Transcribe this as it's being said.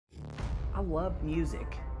love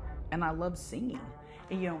music and I love singing.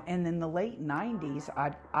 And in the late 90s,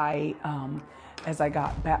 as I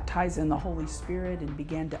got baptized in the Holy Spirit and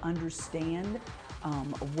began to understand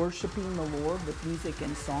worshiping the Lord with music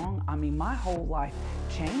and song, my whole life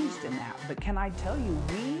changed in that. But can I tell you,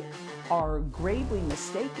 we are gravely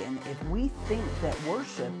mistaken if we think that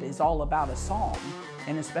worship is all about a song,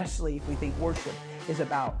 and especially if we think worship is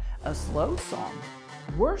about a slow song.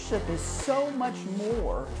 Worship is so much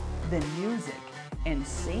more than music and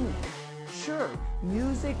singing. Sure,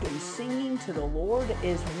 music and singing to the Lord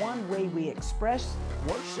is one way we express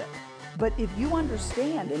worship. But if you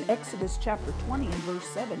understand in Exodus chapter 20 and verse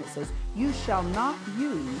 7, it says, "You shall not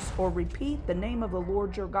use or repeat the name of the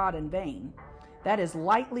Lord your God in vain. That is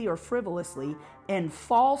lightly or frivolously, and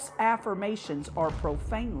false affirmations or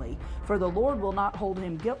profanely, for the Lord will not hold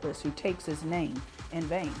him guiltless who takes his name in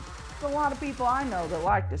vain." There's a lot of people I know that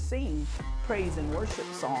like to sing praise and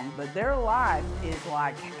worship songs, but their life is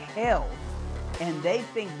like hell, and they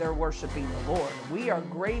think they're worshiping the Lord. We are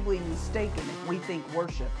gravely mistaken if we think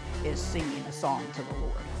worship is singing a song to the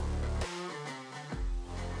Lord.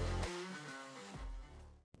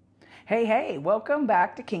 Hey, welcome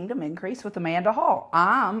back to Kingdom Increase with Amanda Hall.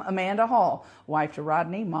 I'm Amanda Hall, wife to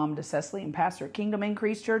Rodney, mom to Cecily, and pastor at Kingdom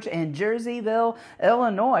Increase Church in Jerseyville,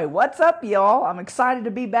 Illinois. What's up, y'all? I'm excited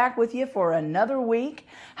to be back with you for another week.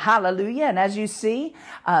 Hallelujah. And as you see,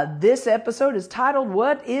 this episode is titled,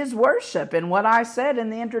 "What is Worship?" And what I said in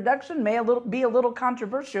the introduction may be a little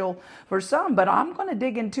controversial for some, but I'm going to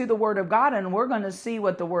dig into the Word of God, and we're going to see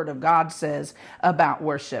what the Word of God says about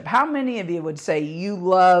worship. How many of you would say you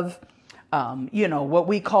love what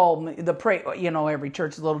we call every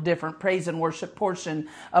church is a little different, praise and worship portion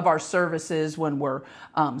of our services when we're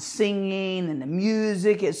singing, and the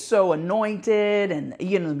music is so anointed, and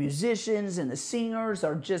the musicians and the singers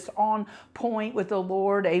are just on point with the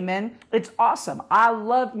Lord. Amen. It's awesome. I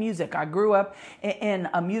love music. I grew up in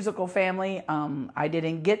a musical family. I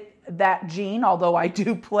didn't get that gene, although I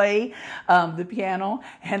do play the piano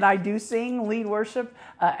and I do sing lead worship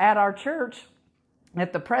at our church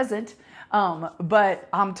at the present. But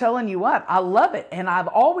I'm telling you what, I love it. And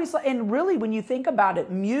and really when you think about it,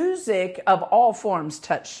 music of all forms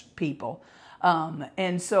touch people.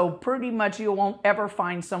 And so pretty much you won't ever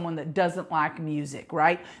find someone that doesn't like music,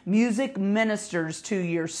 right? Music ministers to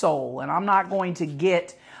your soul. And I'm not going to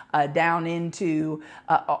get down into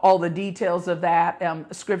all the details of that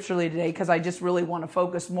scripturally today, because I just really want to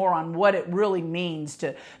focus more on what it really means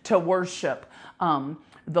to worship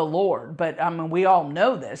the Lord. But we all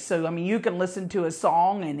know this. So you can listen to a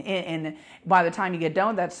song and by the time you get done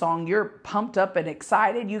with that song, you're pumped up and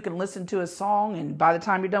excited. You can listen to a song, and by the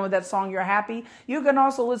time you're done with that song, you're happy. You can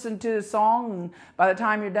also listen to a song, and by the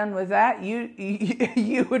time you're done with that,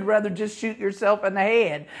 you would rather just shoot yourself in the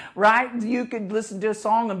head, right? You could listen to a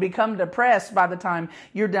song and become depressed by the time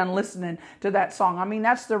you're done listening to that song.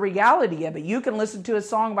 That's the reality of it. You can listen to a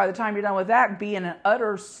song, by the time you're done with that, and be in an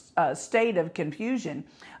utter state of confusion.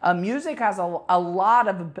 Music has a lot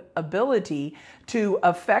of ability to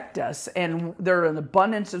affect us, and there are an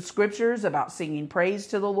abundance of scriptures about singing praise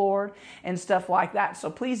to the Lord and stuff like that. So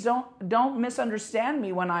please don't misunderstand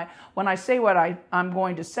me when I say what I'm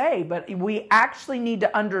going to say, but we actually need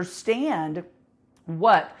to understand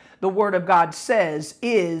what the Word of God says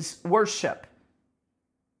is worship.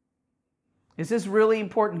 This is really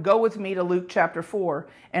important. Go with me to Luke chapter 4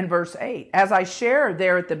 and verse 8. As I shared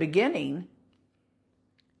there at the beginning,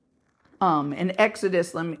 in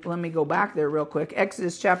Exodus, let me go back there real quick.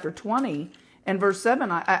 Exodus chapter 20 and verse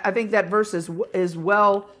 7. I think that verse is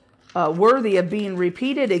well worthy of being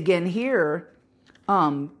repeated again here,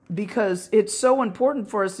 because it's so important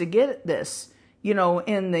for us to get this.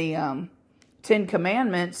 In the 10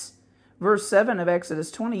 Commandments, verse 7 of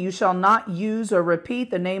Exodus 20, "You shall not use or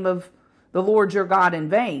repeat the name of the Lord your God in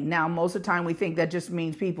vain." Now, most of the time we think that just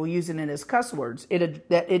means people using it as cuss words.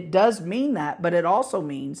 It does mean that, but it also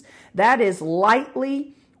means that is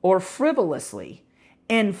lightly or frivolously,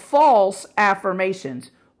 in false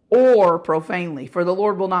affirmations or profanely. For the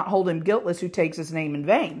Lord will not hold him guiltless who takes his name in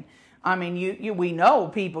vain. We know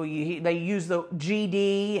people, they use the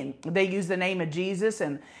GD, and they use the name of Jesus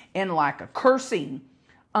in like a cursing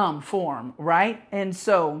form, right? And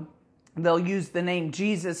so they'll use the name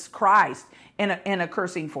Jesus Christ in a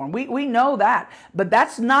cursing form. We know that. But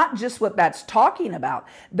that's not just what that's talking about.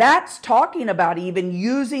 That's talking about even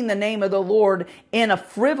using the name of the Lord in a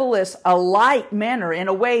frivolous, a light manner, in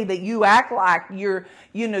a way that you act like you're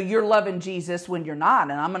loving Jesus when you're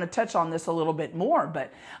not. And I'm going to touch on this a little bit more.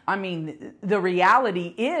 But I mean, the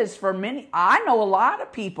reality is for many, I know a lot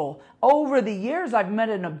of people over the years, I've met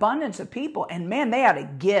an abundance of people, and man, they had a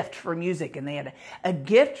gift for music and they had a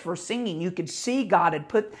gift for singing. You could see God had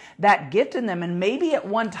put that gift in them, and maybe at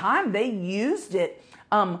one time they used it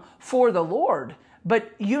for the Lord.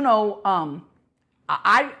 But I'm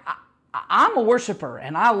a worshiper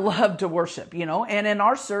and I love to worship, and in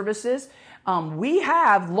our services, we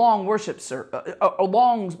have long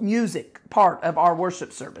long music part of our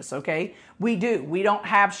worship service, okay? We do. We don't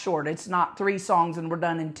have short. It's not 3 songs and we're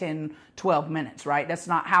done in 10, 12 minutes, right? That's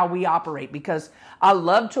not how we operate, because I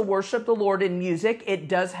love to worship the Lord in music. It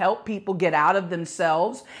does help people get out of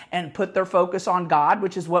themselves and put their focus on God,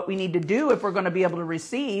 which is what we need to do if we're going to be able to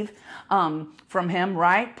receive from Him,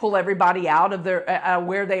 right? Pull everybody out of their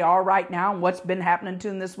where they are right now and what's been happening to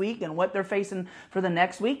them this week and what they're facing for the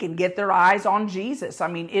next week, and get their eyes on Jesus. I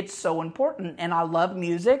mean, it's so important, and I love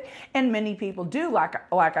music, and many people do,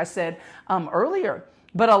 like I said earlier.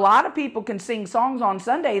 But a lot of people can sing songs on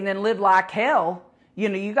Sunday and then live like hell.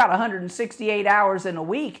 You got 168 hours in a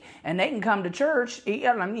week, and they can come to church,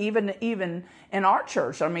 even in our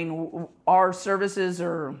church. I mean, our services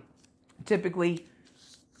are typically,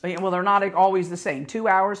 well, they're not always the same. 2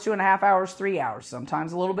 hours, 2.5 hours, 3 hours,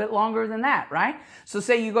 sometimes a little bit longer than that, right? So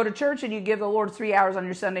say you go to church and you give the Lord 3 hours on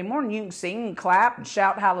your Sunday morning, you can sing and clap and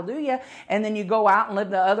shout hallelujah, and then you go out and live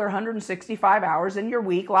the other 165 hours in your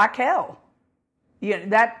week like hell.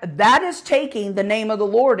 That is taking the name of the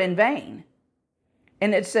Lord in vain.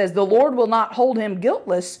 And it says, the Lord will not hold him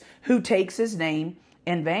guiltless who takes his name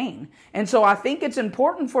in vain. And so I think it's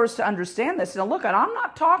important for us to understand this. Now look, I'm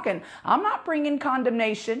not bringing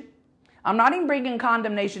condemnation. I'm not even bringing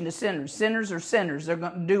condemnation to sinners. Sinners are sinners. They're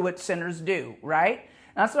going to do what sinners do, right?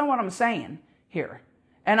 That's not what I'm saying here.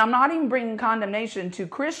 And I'm not even bringing condemnation to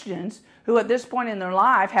Christians who at this point in their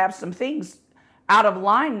life have some things out of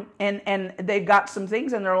line, and they've got some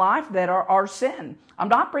things in their life that are sin. I'm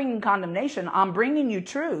not bringing condemnation. I'm bringing you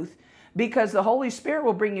truth, because the Holy Spirit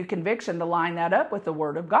will bring you conviction to line that up with the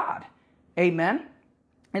Word of God. Amen?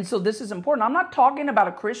 And so this is important. I'm not talking about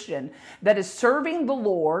a Christian that is serving the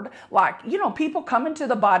Lord like, people come into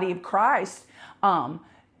the body of Christ,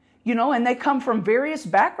 and they come from various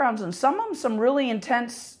backgrounds, and some of them some really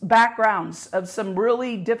intense backgrounds of some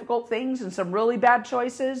really difficult things and some really bad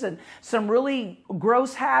choices and some really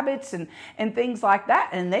gross habits and things like that.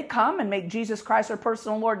 And they come and make Jesus Christ their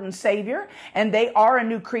personal Lord and Savior, and they are a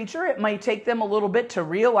new creature. It may take them a little bit to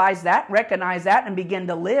realize that, recognize that, and begin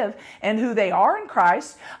to live in who they are in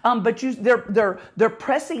Christ. But they're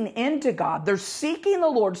pressing into God. They're seeking the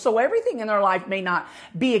Lord. So everything in their life may not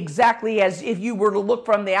be exactly as if you were to look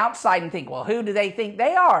from the outside and think, well, who do they think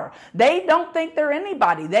they are? They don't think they're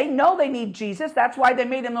anybody. They know they need Jesus. That's why they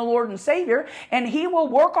made him the Lord and Savior, and he will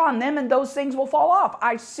work on them and those things will fall off.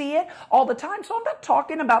 I see it all the time. So I'm not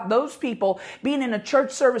talking about those people being in a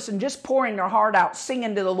church service and just pouring their heart out,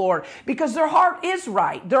 singing to the Lord, because their heart is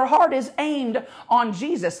right. Their heart is aimed on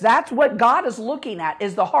Jesus. That's what God is looking at,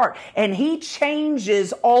 is the heart. And he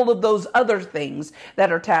changes all of those other things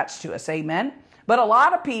that are attached to us. Amen. But a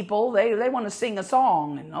lot of people, they want to sing a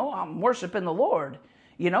song and, I'm worshiping the Lord.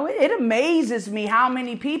 It amazes me how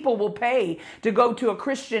many people will pay to go to a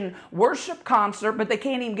Christian worship concert, but they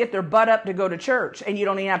can't even get their butt up to go to church, and you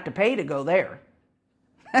don't even have to pay to go there.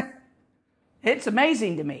 It's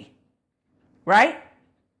amazing to me, right?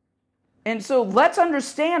 And so let's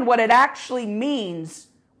understand what it actually means.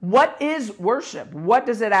 What is worship? What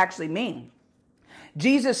does it actually mean?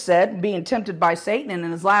 Jesus said, being tempted by Satan, and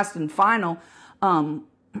in his last and final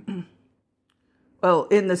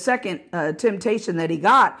in the second temptation that he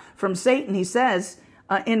got from Satan, he says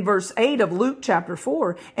in verse 8 of Luke chapter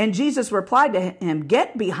 4, and Jesus replied to him,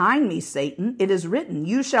 "Get behind me, Satan. It is written,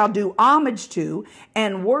 you shall do homage to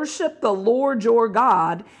and worship the Lord your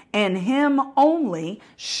God, and him only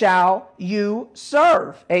shall you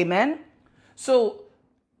serve." Amen. So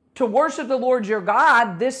to worship the Lord your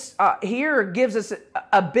God, this here gives us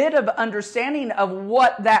a bit of understanding of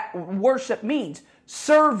what that worship means.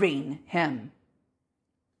 Serving him.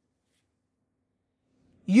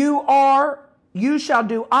 You shall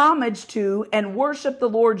do homage to and worship the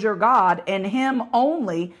Lord your God, and him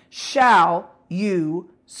only shall you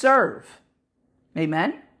serve.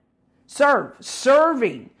 Amen?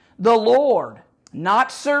 Serving the Lord.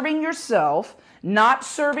 Not serving yourself, not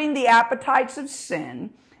serving the appetites of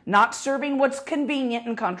sin, Not serving what's convenient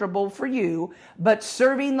and comfortable for you, but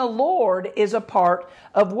serving the Lord is a part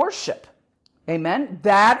of worship. Amen.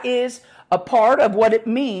 That is a part of what it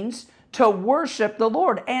means to worship the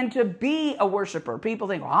Lord and to be a worshiper. People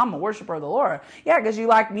think, well, I'm a worshiper of the Lord. Yeah, because you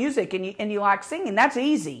like music and you like singing. That's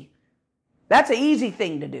easy. That's an easy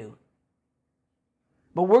thing to do.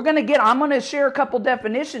 But I'm going to share a couple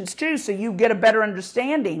definitions too so you get a better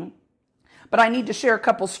understanding. But I need to share a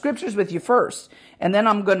couple scriptures with you first. And then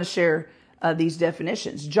I'm going to share these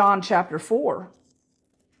definitions. John chapter 4.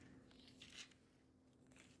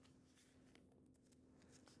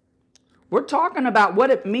 We're talking about what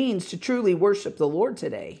it means to truly worship the Lord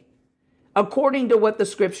today, according to what the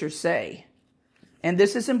scriptures say. And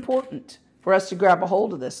this is important for us to grab a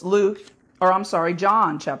hold of this.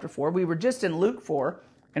 John chapter 4. We were just in Luke 4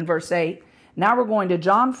 and verse 8. Now we're going to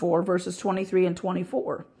John 4, verses 23 and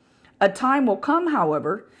 24. A time will come,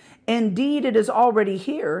 however, indeed it is already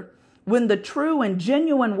here, when the true and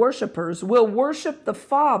genuine worshipers will worship the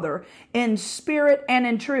Father in spirit and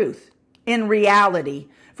in truth, in reality.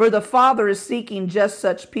 For the Father is seeking just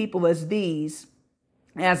such people as these,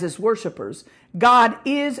 as his worshipers. God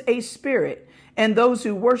is a spirit, and those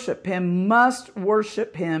who worship him must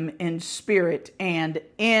worship him in spirit and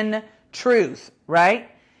in truth, right?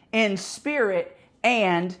 In spirit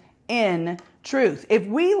and in truth. If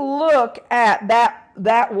we look at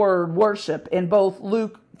that word worship in both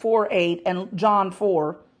Luke 4:8 and John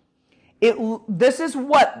 4, this is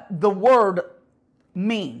what the word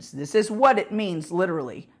means. This is what it means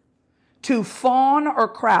literally. To fawn or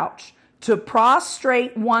crouch, to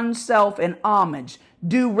prostrate oneself in homage,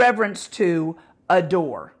 do reverence to,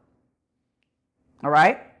 adore. All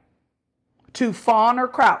right? To fawn or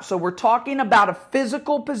crouch. So we're talking about a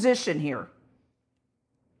physical position here.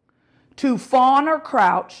 To fawn or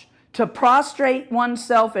crouch, to prostrate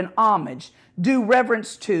oneself in homage, do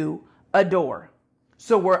reverence to, adore.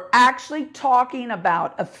 So we're actually talking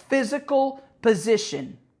about a physical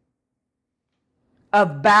position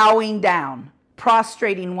of bowing down,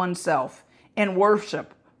 prostrating oneself in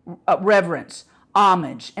worship, reverence,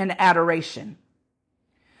 homage, and adoration.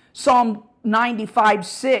 Psalm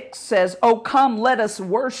 95:6 says, "Oh, come, let us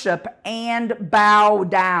worship and bow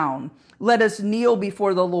down. Let us kneel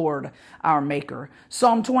before the Lord, our Maker."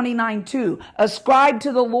 Psalm 29:2, "Ascribe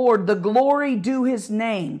to the Lord the glory due his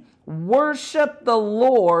name. Worship the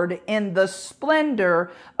Lord in the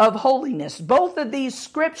splendor of holiness." Both of these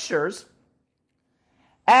scriptures,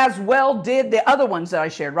 as well did the other ones that I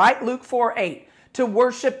shared, right? Luke 4:8,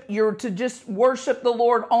 to just worship the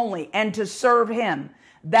Lord only and to serve him.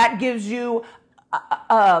 That gives you,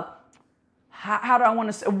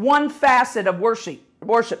 one facet of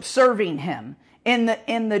worship, serving him.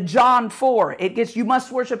 In the John 4, you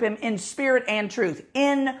must worship him in spirit and truth,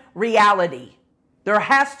 in reality. There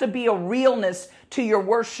has to be a realness to your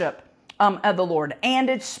worship of the Lord, and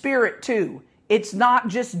it's spirit too. It's not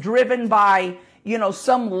just driven by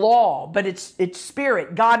some law, but it's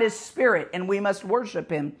spirit. God is spirit, and we must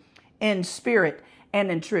worship him in spirit and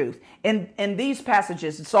in truth. In these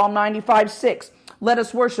passages, in Psalm 95:6, let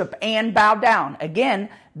us worship and bow down. Again,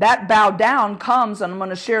 that bow down comes, and I'm going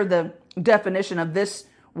to share the definition of this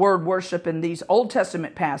word worship in these Old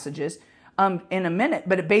Testament passages in a minute,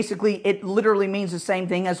 but it literally means the same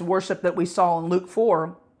thing as worship that we saw in Luke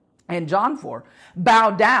 4 and John 4. Bow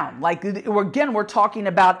down. We're talking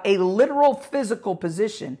about a literal physical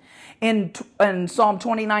position. In Psalm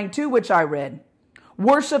 29:2, which I read,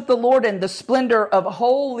 worship the Lord in the splendor of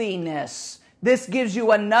holiness. This gives you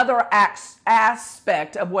another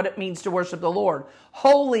aspect of what it means to worship the Lord.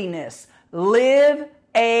 Holiness. Live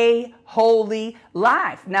a holy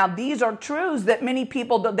life. Now, these are truths that many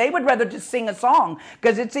people, they would rather just sing a song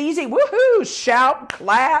because it's easy. Woohoo! Shout,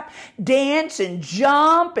 clap, dance, and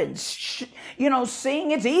jump, and sing.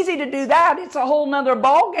 It's easy to do that. It's a whole nother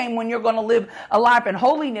ball game when you're going to live a life in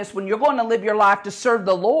holiness, when you're going to live your life to serve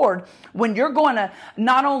the Lord, when you're going to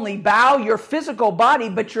not only bow your physical body,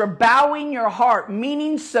 but you're bowing your heart,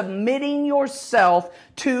 meaning submitting yourself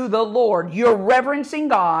to the Lord. You're reverencing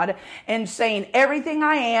God and saying, everything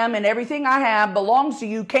I am and everything I have belongs to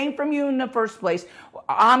you, came from you in the first place.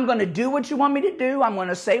 I'm going to do what you want me to do. I'm going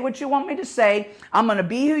to say what you want me to say. I'm going to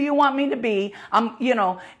be who you want me to be.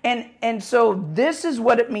 And so this is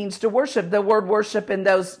what it means to worship. The word worship in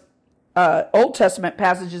those Old Testament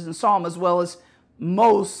passages in Psalm, as well as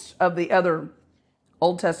most of the other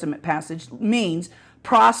Old Testament passage, means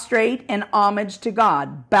prostrate in homage to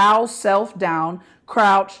God, bow self down,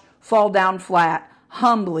 crouch, fall down flat,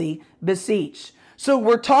 humbly beseech. So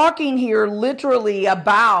we're talking here literally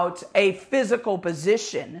about a physical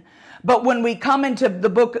position, But when we come into the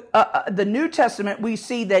book, the New Testament, we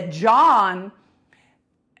see that God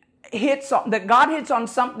hits on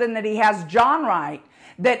something that he has John right.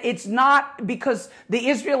 That it's not because the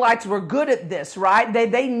Israelites were good at this, right?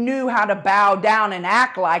 They knew how to bow down and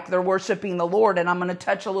act like they're worshiping the Lord. And I'm going to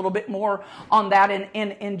touch a little bit more on that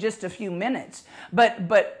in just a few minutes.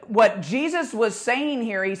 But what Jesus was saying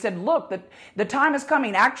here, he said, look, the time is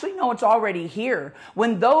coming. Actually, no, it's already here.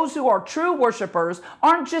 When those who are true worshipers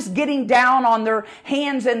aren't just getting down on their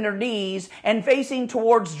hands and their knees and facing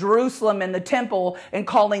towards Jerusalem and the temple and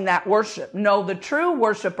calling that worship. No, the true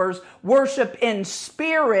worshipers worship in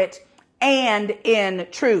spirit and in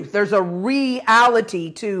truth. There's a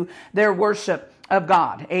reality to their worship of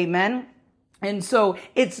God. Amen. And so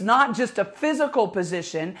it's not just a physical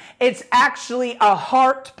position, it's actually a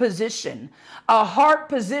heart position. A heart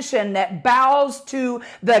position that bows to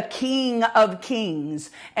the King of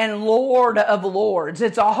Kings and Lord of Lords.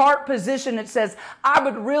 It's a heart position that says, I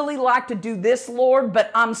would really like to do this, Lord,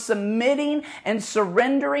 but I'm submitting and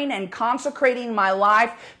surrendering and consecrating my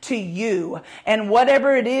life to you. And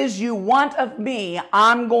whatever it is you want of me,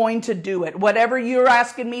 I'm going to do it. Whatever you're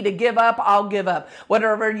asking me to give up, I'll give up.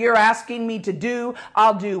 Whatever you're asking me to do,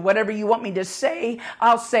 I'll do. Whatever you want me to say,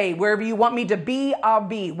 I'll say. Wherever you want me to be, I'll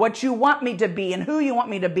be. What you want me to be and who you want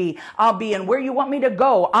me to be, I'll be. And where you want me to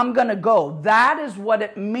go, I'm going to go. That is what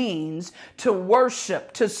it means to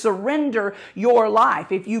worship, to surrender your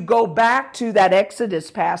life. If you go back to that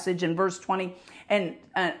Exodus passage in verse 20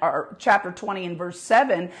 or chapter 20 and verse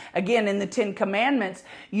 7, again in the 10 Commandments,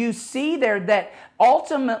 you see there that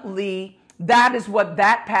ultimately that is what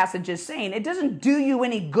that passage is saying. It doesn't do you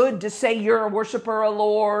any good to say you're a worshiper of the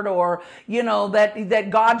Lord or, that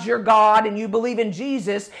God's your God and you believe in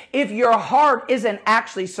Jesus if your heart isn't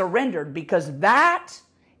actually surrendered, because that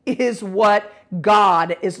is what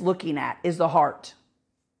God is looking at, is the heart.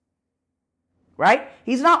 Right?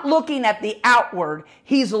 He's not looking at the outward.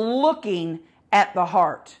 He's looking at the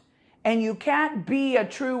heart. And you can't be a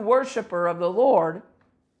true worshiper of the Lord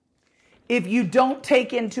if you don't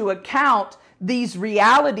take into account these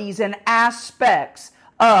realities and aspects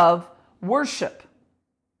of worship.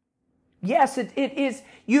 Yes, it is.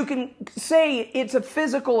 You can say it's a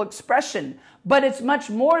physical expression, but it's much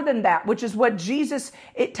more than that, which is what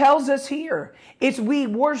it tells us here. It's we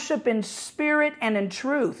worship in spirit and in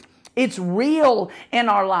truth. It's real in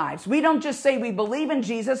our lives. We don't just say we believe in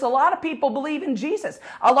Jesus. A lot of people believe in Jesus.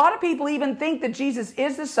 A lot of people even think that Jesus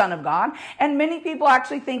is the Son of God. And many people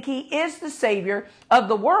actually think he is the Savior of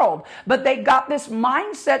the world. But they got this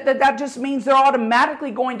mindset that just means they're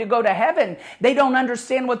automatically going to go to heaven. They don't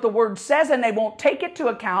understand what the word says and they won't take it to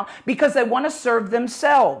account because they want to serve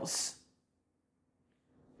themselves.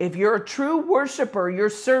 If you're a true worshiper, you're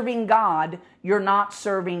serving God. You're not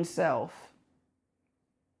serving self.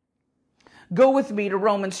 Go with me to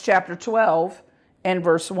Romans chapter 12 and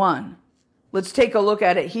verse 1. Let's take a look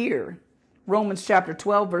at it here. Romans chapter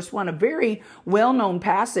 12, verse 1, a very well-known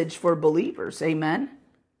passage for believers. Amen.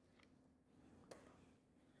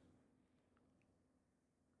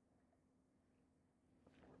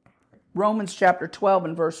 Romans chapter 12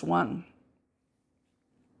 and verse 1.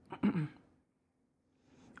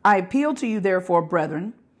 I appeal to you, therefore,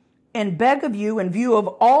 brethren, and beg of you, in view of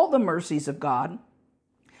all the mercies of God,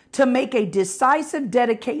 to make a decisive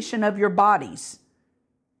dedication of your bodies,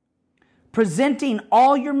 presenting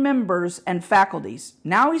all your members and faculties.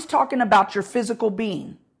 Now he's talking about your physical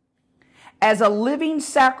being as a living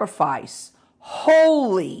sacrifice,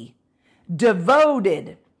 holy,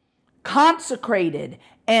 devoted, consecrated,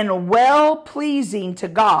 and well-pleasing to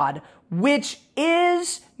God, which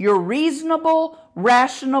is your reasonable,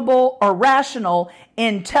 rational,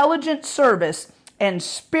 intelligent service and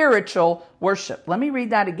spiritual worship. Let me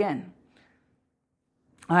read that again.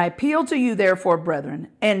 I appeal to you, therefore, brethren,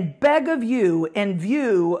 and beg of you, in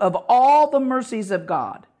view of all the mercies of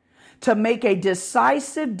God, to make a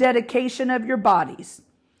decisive dedication of your bodies,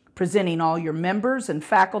 presenting all your members and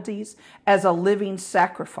faculties as a living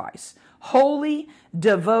sacrifice, holy,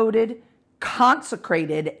 devoted,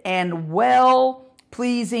 consecrated, and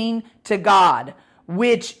well-pleasing to God,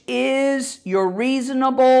 which is your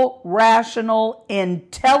reasonable, rational,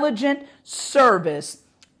 intelligent service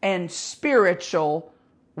and spiritual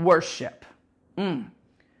worship.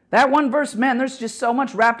 That one verse, man, there's just so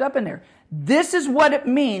much wrapped up in there. This is what it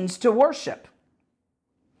means to worship.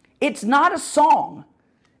 It's not a song.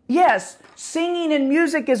 Yes, singing and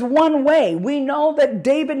music is one way. We know that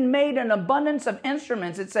David made an abundance of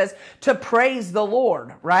instruments, it says, to praise the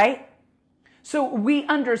Lord, right? So we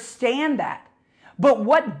understand that. But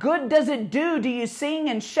what good does it do you sing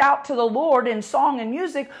and shout to the Lord in song and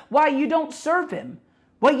music while you don't serve him?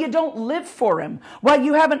 Why you don't live for Him, why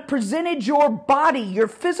you haven't presented your body, your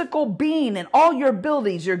physical being, and all your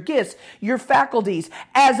abilities, your gifts, your faculties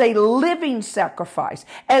as a living sacrifice,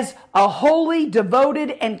 as a holy,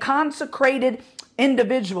 devoted, and consecrated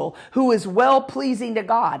individual who is well-pleasing to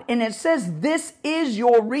God. And it says this is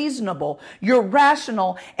your reasonable, your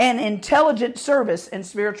rational, and intelligent service and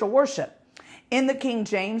spiritual worship. In the King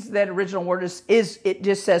James, that original word is it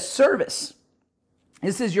just says service.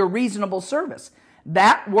 This is your reasonable service.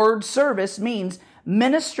 That word service means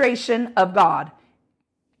ministration of God,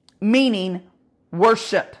 meaning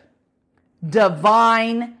worship,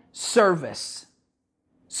 divine service.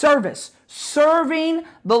 Service, serving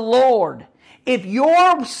the Lord. If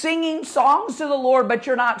you're singing songs to the Lord, but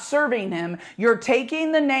you're not serving Him, you're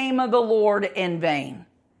taking the name of the Lord in vain.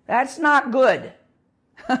 That's not good,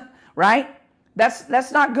 right?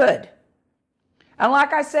 That's not good. And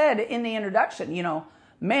like I said in the introduction,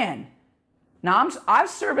 man, now I'm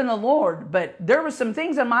serving the Lord, but there were some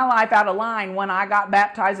things in my life out of line when I got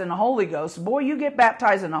baptized in the Holy Ghost. Boy, you get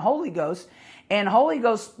baptized in the Holy Ghost, and Holy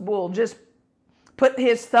Ghost will just put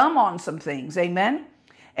His thumb on some things. Amen.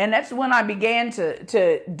 And that's when I began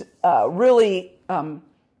to really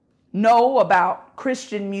know about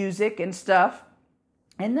Christian music and stuff.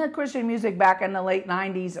 And the Christian music back in the late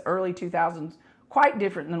 90s, early 2000s, quite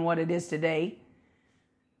different than what it is today.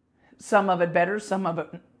 Some of it better, some of it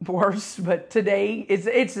worse, but today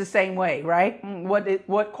it's the same way, right?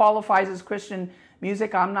 What qualifies as Christian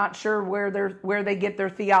music, I'm not sure where they get their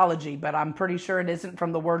theology, but I'm pretty sure it isn't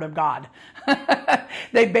from the Word of God.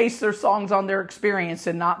 They base their songs on their experience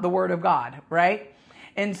and not the Word of God, right?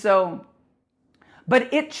 And so,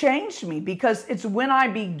 but it changed me because it's when I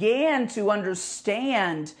began to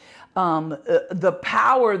understand the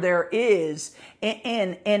power there is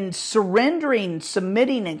in surrendering,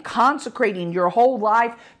 submitting, and consecrating your whole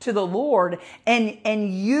life to the Lord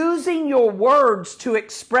and using your words to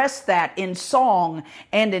express that in song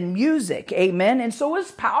and in music. Amen. And so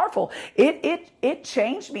it's powerful. It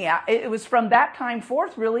changed me. It was from that time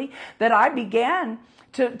forth, really, that I began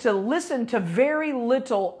to listen to very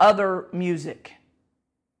little other music.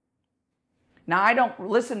 Now, I don't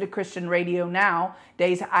listen to Christian radio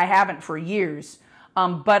nowadays. I haven't for years.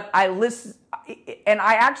 But I listen, and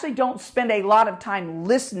I actually don't spend a lot of time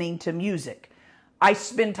listening to music. I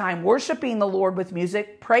spend time worshiping the Lord with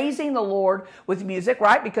music, praising the Lord with music,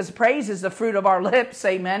 right? Because praise is the fruit of our lips,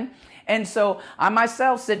 amen? And so I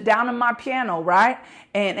myself sit down on my piano, right?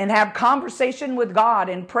 And have conversation with God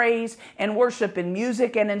and praise and worship in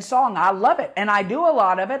music and in song. I love it. And I do a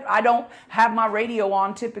lot of it. I don't have my radio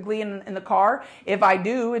on typically in the car. If I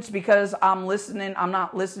do, it's because I'm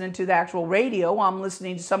not listening to the actual radio. I'm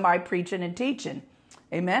listening to somebody preaching and teaching.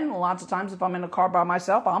 Amen. Lots of times if I'm in the car by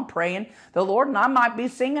myself, I'm praying the Lord, and I might be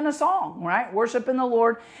singing a song, right? Worshiping the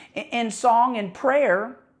Lord in song and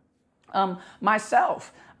prayer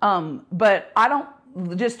myself. But I don't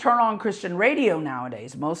just turn on Christian radio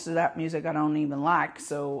nowadays. Most of that music I don't even like.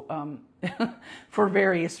 So, for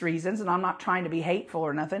various reasons, and I'm not trying to be hateful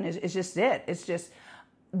or nothing. It's just it. It's just,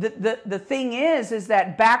 the thing is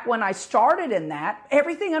that back when I started in that,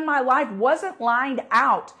 everything in my life wasn't lined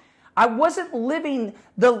out. I wasn't living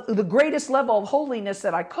the greatest level of holiness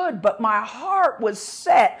that I could, but my heart was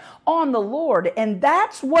set on the Lord. And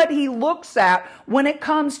that's what He looks at when it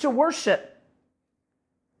comes to worship.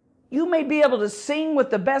 You may be able to sing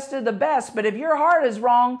with the best of the best, but if your heart is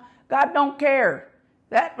wrong, God don't care.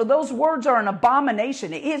 Those words are an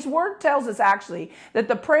abomination. His word tells us actually that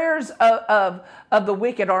the prayers of the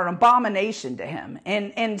wicked are an abomination to Him.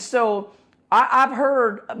 And so I've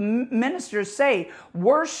heard ministers say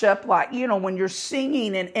worship, like, when you're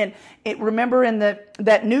singing and remember in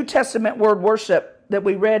that New Testament word worship that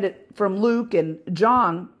we read it from Luke and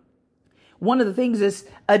John, one of the things is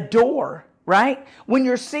adore. Right? When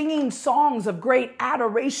you're singing songs of great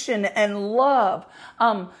adoration and love,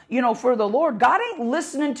 for the Lord, God ain't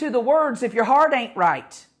listening to the words if your heart ain't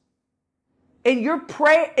right. And your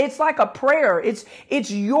prayer, it's like a prayer.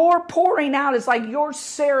 It's your pouring out. It's like your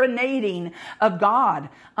serenading of God,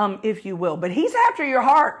 if you will. But He's after your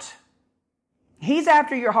heart. He's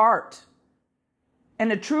after your heart.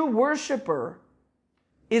 And a true worshiper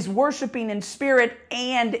is worshiping in spirit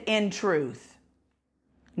and in truth.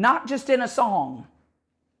 Not just in a song.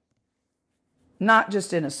 Not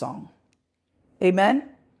just in a song. Amen?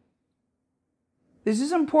 This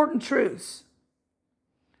is important truths.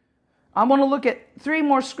 I want to look at 3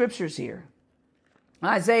 more scriptures here.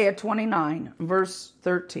 Isaiah 29, verse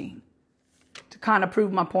 13. To kind of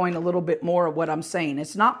prove my point a little bit more of what I'm saying.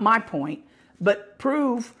 It's not my point, but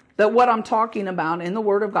prove that what I'm talking about in the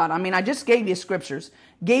Word of God, I mean, I just gave you scriptures,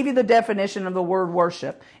 gave you the definition of the word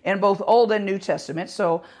worship in both Old and New Testament.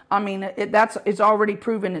 So, I mean, it's already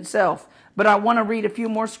proven itself. But I want to read a few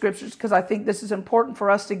more scriptures because I think this is important for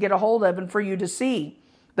us to get a hold of and for you to see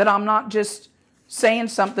that I'm not just saying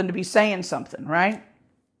something to be saying something, right?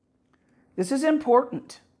 This is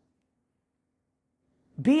important.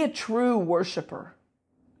 Be a true worshiper.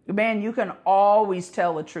 Man, you can always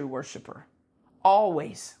tell a true worshiper.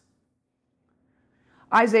 Always.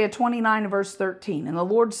 Isaiah 29 verse 13. And the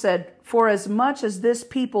Lord said, for as much as this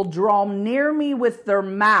people draw near me with their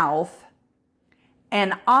mouth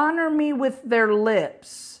and honor me with their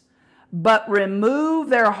lips, but remove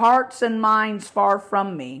their hearts and minds far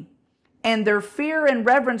from me, and their fear and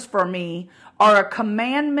reverence for me are a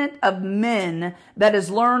commandment of men that is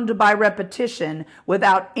learned by repetition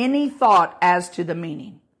without any thought as to the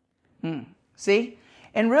meaning. See?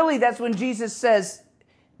 And really that's when Jesus says,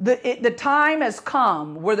 the time has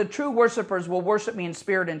come where the true worshipers will worship me in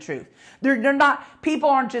spirit and truth. They're not, people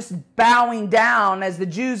aren't just bowing down as the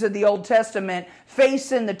Jews of the Old Testament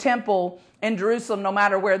facing the temple in Jerusalem no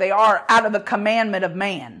matter where they are out of a commandment of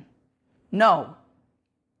man. No.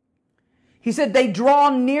 He said they draw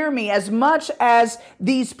near me as much as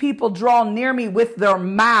these people draw near me with their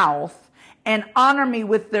mouth and honor me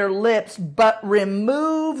with their lips, but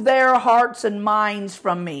remove their hearts and minds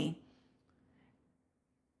from me.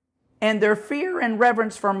 And their fear and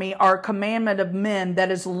reverence for me are a commandment of men that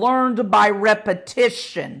is learned by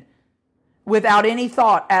repetition without any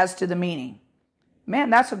thought as to the meaning. Man,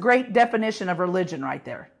 that's a great definition of religion right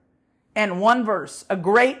there. And one verse, a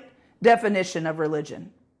great definition of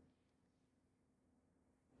religion.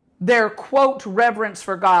 Their, quote, reverence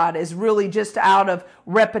for God is really just out of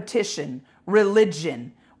repetition,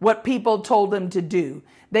 religion, what people told them to do.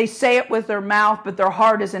 They say it with their mouth, but their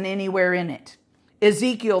heart isn't anywhere in it.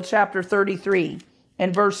 Ezekiel chapter 33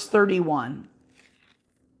 and verse 31.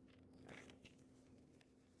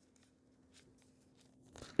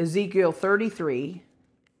 Ezekiel 33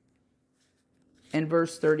 and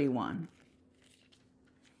verse 31.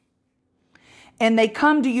 And they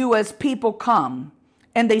come to you as people come,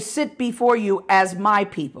 and they sit before you as my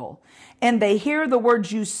people. And they hear the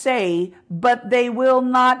words you say, but they will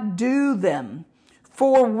not do them.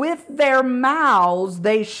 For with their mouths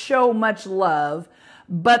they show much love,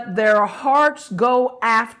 but their hearts go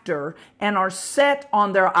after and are set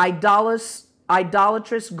on their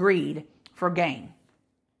idolatrous greed for gain.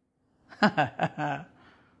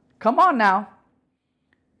 Come on now.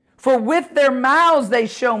 For with their mouths they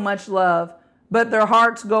show much love, but their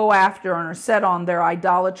hearts go after and are set on their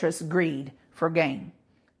idolatrous greed for gain.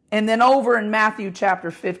 And then over in Matthew chapter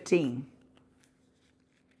 15.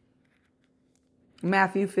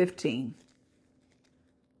 Matthew 15.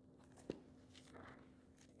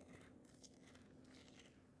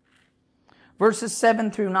 Verses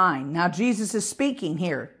 7 through 9. Now Jesus is speaking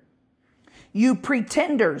here. You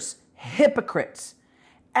pretenders, hypocrites,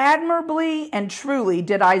 admirably and truly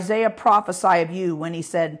did Isaiah prophesy of you when he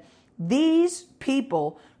said, these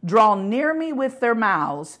people draw near me with their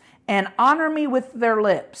mouths and honor me with their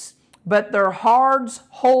lips, but their hearts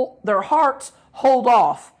hold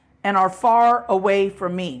off and are far away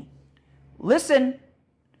from me. Listen,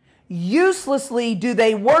 uselessly do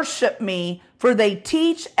they worship me, for they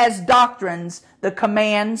teach as doctrines the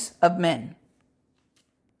commands of men.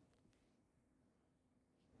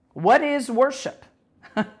 What is worship?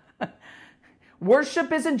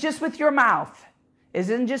 Worship isn't just with your mouth.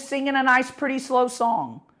 Isn't just singing a nice, pretty, slow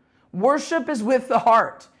song. Worship is with the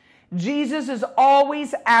heart. Jesus is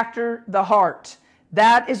always after the heart.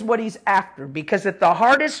 That is what he's after. Because if the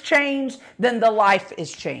heart is changed, then the life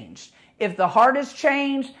is changed. If the heart is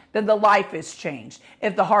changed, then the life is changed.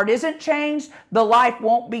 If the heart isn't changed, the life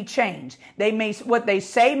won't be changed. What they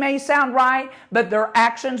say may sound right, but their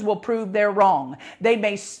actions will prove they're wrong.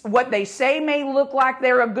 What they say may look like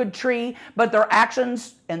they're a good tree, but their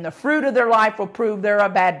actions and the fruit of their life will prove they're a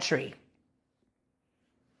bad tree.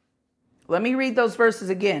 Let me read those verses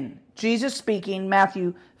again. Jesus speaking,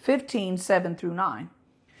 Matthew 15, 7 through 9.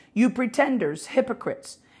 You pretenders,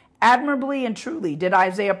 hypocrites, admirably and truly did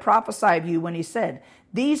Isaiah prophesy of you when he said,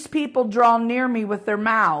 these people draw near me with their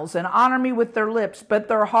mouths and honor me with their lips, but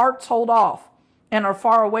their hearts hold off and are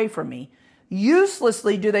far away from me.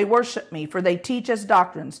 Uselessly do they worship me, for they teach as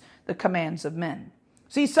doctrines the commands of men.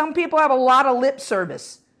 See, some people have a lot of lip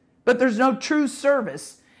service, but there's no true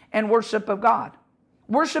service and worship of God.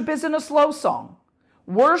 Worship isn't a slow song.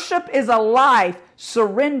 Worship is a life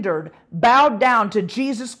surrendered, bowed down to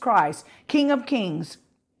Jesus Christ, King of Kings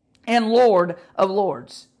and Lord of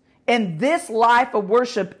Lords. And this life of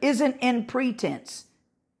worship isn't in pretense.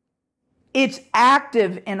 It's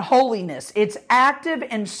active in holiness. It's active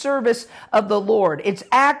in service of the Lord. It's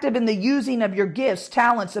active in the using of your gifts,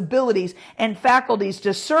 talents, abilities, and faculties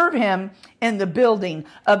to serve Him in the building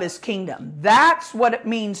of His kingdom. That's what it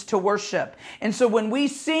means to worship. And so when we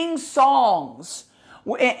sing songs,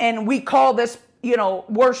 and we call this,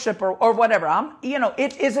 worship or whatever,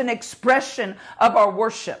 it is an expression of our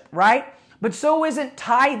worship, right? But so isn't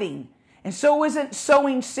tithing, and so isn't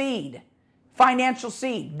sowing seed. Financial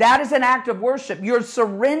seed. That is an act of worship. You're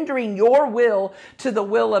surrendering your will to the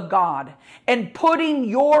will of God and putting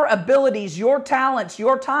your abilities, your talents,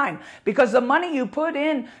 your time, because the money you put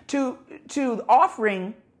in to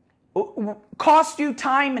offering cost you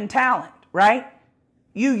time and talent, right?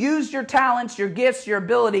 You used your talents, your gifts, your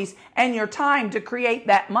abilities, and your time to create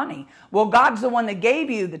that money. Well, God's the one that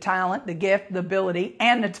gave you the talent, the gift, the ability,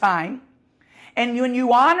 and the time. And when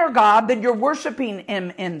you honor God, then you're worshiping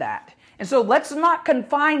Him in that. And so let's not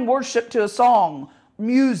confine worship to a song,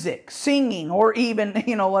 music, singing, or even,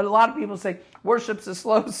 what a lot of people say, worship's a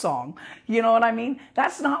slow song. You know what I mean?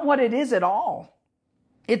 That's not what it is at all.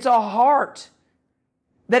 It's a heart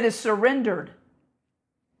that is surrendered.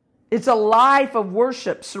 It's a life of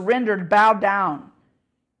worship, surrendered, bowed down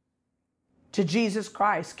to Jesus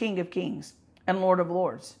Christ, King of Kings and Lord of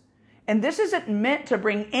Lords. And this isn't meant to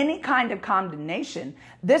bring any kind of condemnation.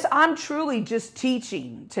 I'm truly just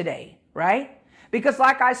teaching today. Right? Because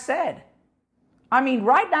like I said,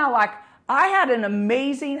 right now, I had an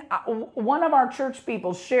amazing, one of our church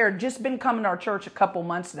people shared, just been coming to our church a couple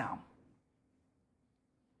months now.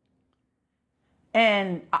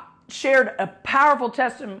 And shared a powerful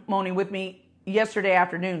testimony with me yesterday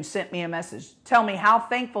afternoon, sent me a message, tell me how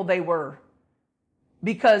thankful they were.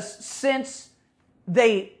 Because since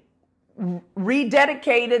they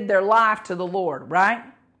rededicated their life to the Lord, right?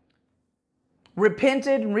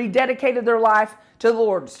 Repented and rededicated their life to the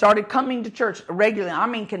Lord, started coming to church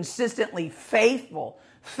regularly, consistently, faithful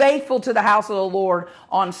to the house of the Lord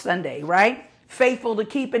on Sunday, right? Faithful to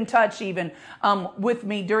keep in touch even with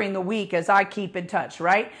me during the week as I keep in touch,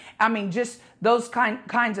 right? Just those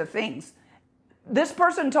kinds of things. This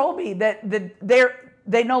person told me that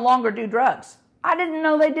they no longer do drugs. I didn't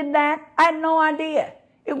know they did that. I had no idea.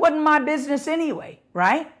 It wasn't my business anyway,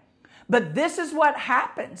 right? But this is what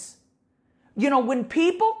happens. When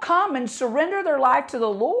people come and surrender their life to the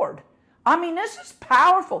Lord, this is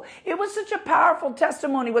powerful. It was such a powerful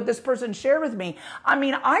testimony what this person shared with me.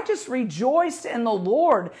 I just rejoiced in the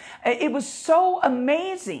Lord. It was so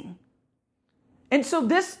amazing. And so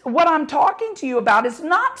what I'm talking to you about is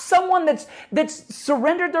not someone that's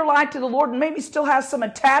surrendered their life to the Lord and maybe still has some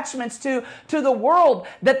attachments to the world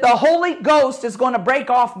that the Holy Ghost is going to break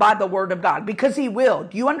off by the Word of God, because He will.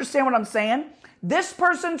 Do you understand what I'm saying? This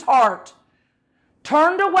person's heart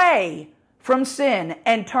turned away from sin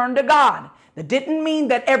and turned to God. That didn't mean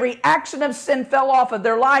that every action of sin fell off of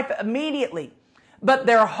their life immediately, but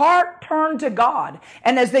their heart turned to God.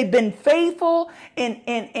 And as they've been faithful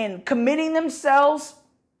in committing themselves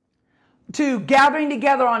to gathering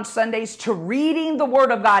together on Sundays, to reading the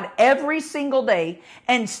Word of God every single day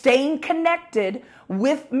and staying connected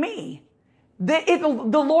with me, the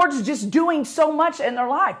Lord's just doing so much in their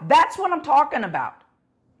life. That's what I'm talking about,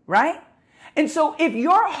 right? And so if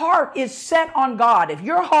your heart is set on God, if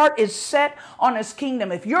your heart is set on His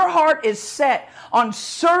kingdom, if your heart is set on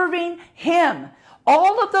serving Him,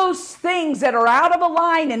 all of those things that are out of a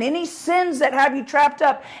line and any sins that have you trapped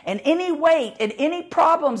up and any weight and any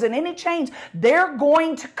problems and any chains, they're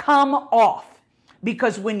going to come off.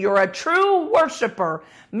 Because when you're a true worshiper,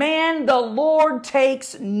 man, the Lord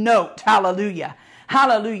takes note. Hallelujah.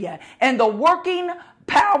 Hallelujah. And the working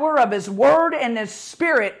power of His Word and His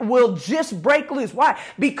Spirit will just break loose. Why?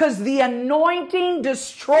 Because the anointing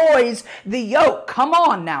destroys the yoke. Come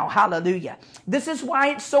on now. Hallelujah. This is why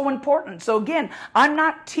it's so important. So again, I'm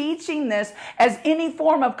not teaching this as any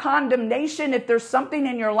form of condemnation. If there's something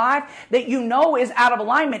in your life that you know is out of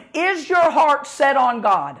alignment, is your heart set on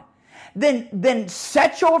God? Then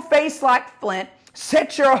set your face like flint.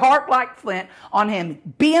 Set your heart like flint on Him.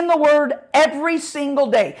 Be in the Word every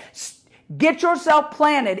single day. Get yourself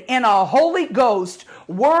planted in a Holy Ghost,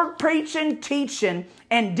 word preaching, teaching,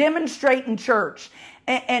 and demonstrating church.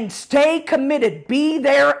 And stay committed. Be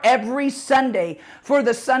there every Sunday for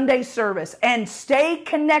the Sunday service. And stay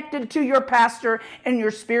connected to your pastor and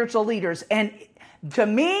your spiritual leaders. And to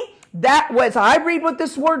me, that was, I read what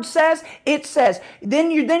this word says. It says, then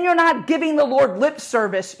you're not giving the Lord lip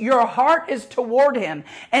service. Your heart is toward Him.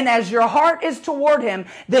 And as your heart is toward Him,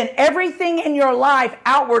 then everything in your life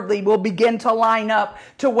outwardly will begin to line up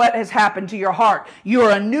to what has happened to your heart.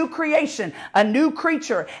 You're a new creation, a new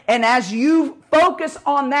creature. And as you focus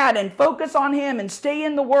on that and focus on Him and stay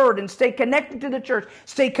in the Word and stay connected to the church,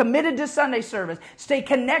 stay committed to Sunday service, stay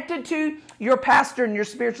connected to your pastor and your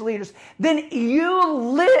spiritual leaders, then you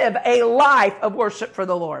live a life of worship for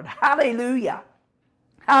the Lord. Hallelujah.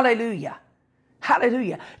 Hallelujah.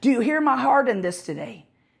 Hallelujah. Do you hear my heart in this today?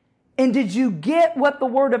 And did you get what the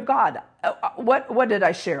Word of God, what did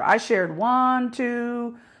I share? I shared 1,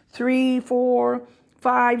 2, 3, 4,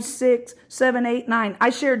 5, 6, 7, 8, 9. I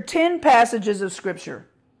shared 10 passages of Scripture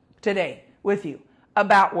today with you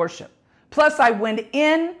about worship. Plus I went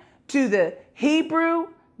into the Hebrew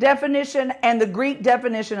definition and the Greek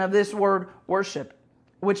definition of this word worship,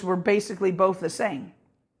 which were basically both the same,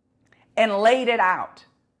 and laid it out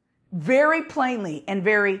very plainly and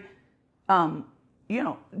very,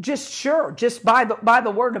 just by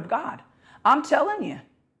the Word of God. I'm telling you,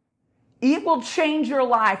 it will change your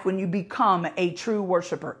life when you become a true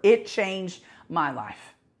worshiper. It changed my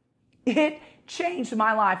life. It changed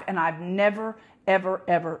my life, and I've never, ever,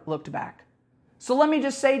 ever looked back. So let me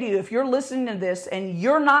just say to you, if you're listening to this and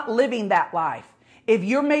you're not living that life, if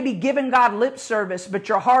you're maybe giving God lip service, but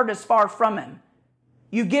your heart is far from Him,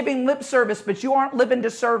 you giving lip service, but you aren't living to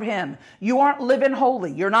serve Him. You aren't living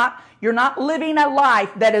holy. You're not living a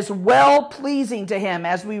life that is well-pleasing to Him,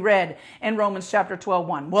 as we read in Romans chapter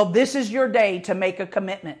 12:1. Well, this is your day to make a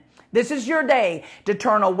commitment. This is your day to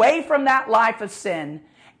turn away from that life of sin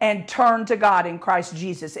and turn to God in Christ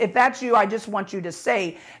Jesus. If that's you, I just want you to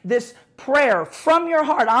say this prayer from your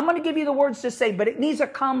heart. I'm going to give you the words to say, but it needs to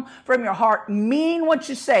come from your heart. Mean what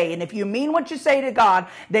you say. And if you mean what you say to God,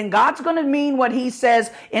 then God's going to mean what He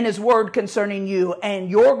says in His Word concerning you. And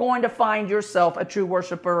you're going to find yourself a true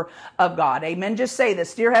worshiper of God. Amen. Just say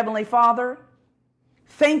this. Dear Heavenly Father,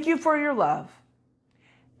 thank you for your love.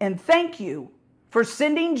 And thank you for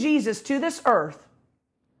sending Jesus to this earth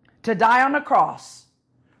to die on a cross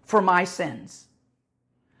for my sins.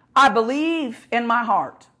 I believe in my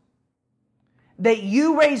heart that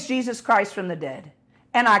you raised Jesus Christ from the dead,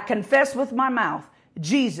 and I confess with my mouth,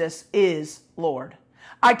 Jesus is Lord.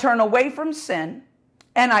 I turn away from sin,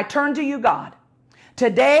 and I turn to you, God.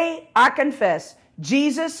 Today, I confess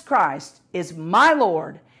Jesus Christ is my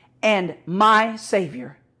Lord and my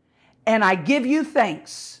Savior, and I give you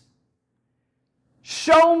thanks.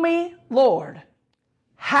 Show me, Lord,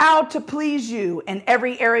 how to please you in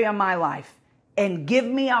every area of my life, and give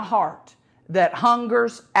me a heart that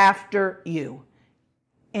hungers after you.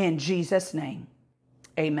 In Jesus' name,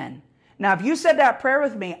 amen. Now, if you said that prayer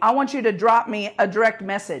with me, I want you to drop me a direct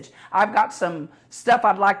message. I've got some stuff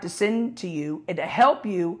I'd like to send to you and to help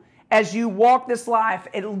you as you walk this life.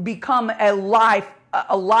 It'll become a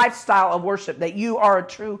lifestyle of worship, that you are a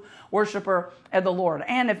true worshiper of the Lord.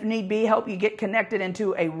 And if need be, help you get connected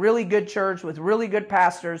into a really good church with really good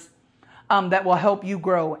pastors that will help you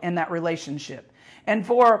grow in that relationship. And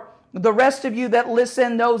for the rest of you that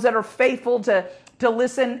listen, those that are faithful to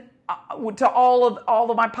listen to all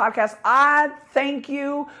of my podcasts, I thank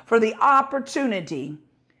you for the opportunity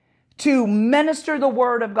to minister the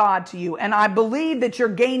Word of God to you. And I believe that you're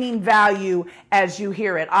gaining value as you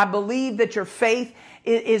hear it. I believe that your faith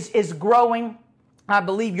is growing. I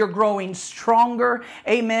believe you're growing stronger,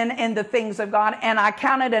 amen, in the things of God. And I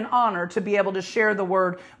count it an honor to be able to share the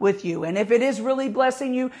Word with you. And if it is really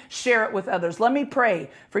blessing you, share it with others. Let me pray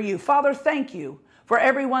for you. Father, thank you for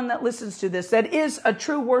everyone that listens to this, that is a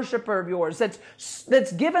true worshiper of yours,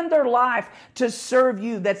 that's given their life to serve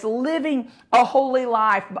you, that's living a holy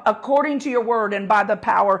life according to your word and by the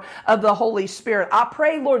power of the Holy Spirit. I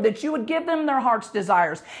pray, Lord, that you would give them their heart's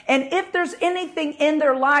desires. And if there's anything in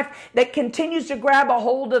their life that continues to grab a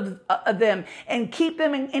hold of them and keep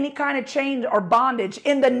them in any kind of chain or bondage,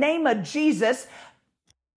 in the name of Jesus,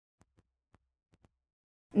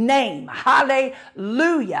 name.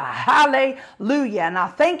 Hallelujah. Hallelujah. And I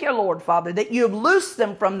thank you, Lord, Father, that you've loosed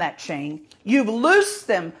them from that chain. You've loosed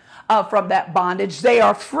them from that bondage. They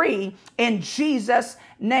are free in Jesus'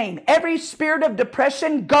 name. Every spirit of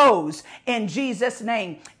depression goes in Jesus'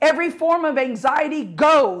 name. Every form of anxiety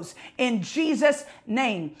goes in Jesus'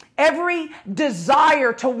 name. Every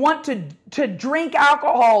desire to want to drink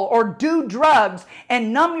alcohol or do drugs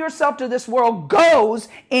and numb yourself to this world goes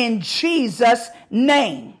in Jesus'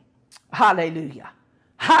 name. Hallelujah.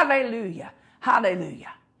 Hallelujah.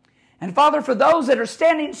 Hallelujah. And Father, for those that are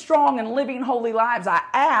standing strong and living holy lives, I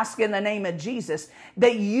ask in the name of Jesus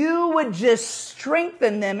that you would just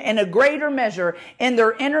strengthen them in a greater measure in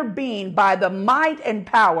their inner being by the might and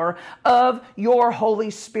power of your Holy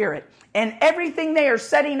Spirit. and everything they are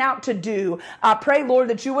setting out to do. I pray, Lord,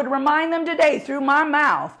 that you would remind them today through my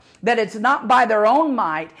mouth that it's not by their own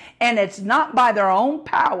might and it's not by their own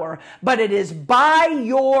power, but it is by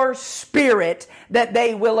your Spirit that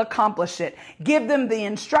they will accomplish it. Give them the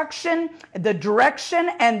instruction, the direction,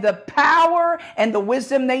 and the power and the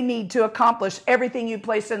wisdom they need to accomplish everything you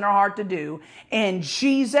place in their heart to do. In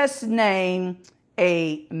Jesus' name,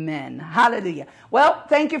 amen. Hallelujah. Well,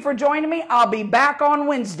 thank you for joining me. I'll be back on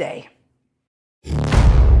Wednesday.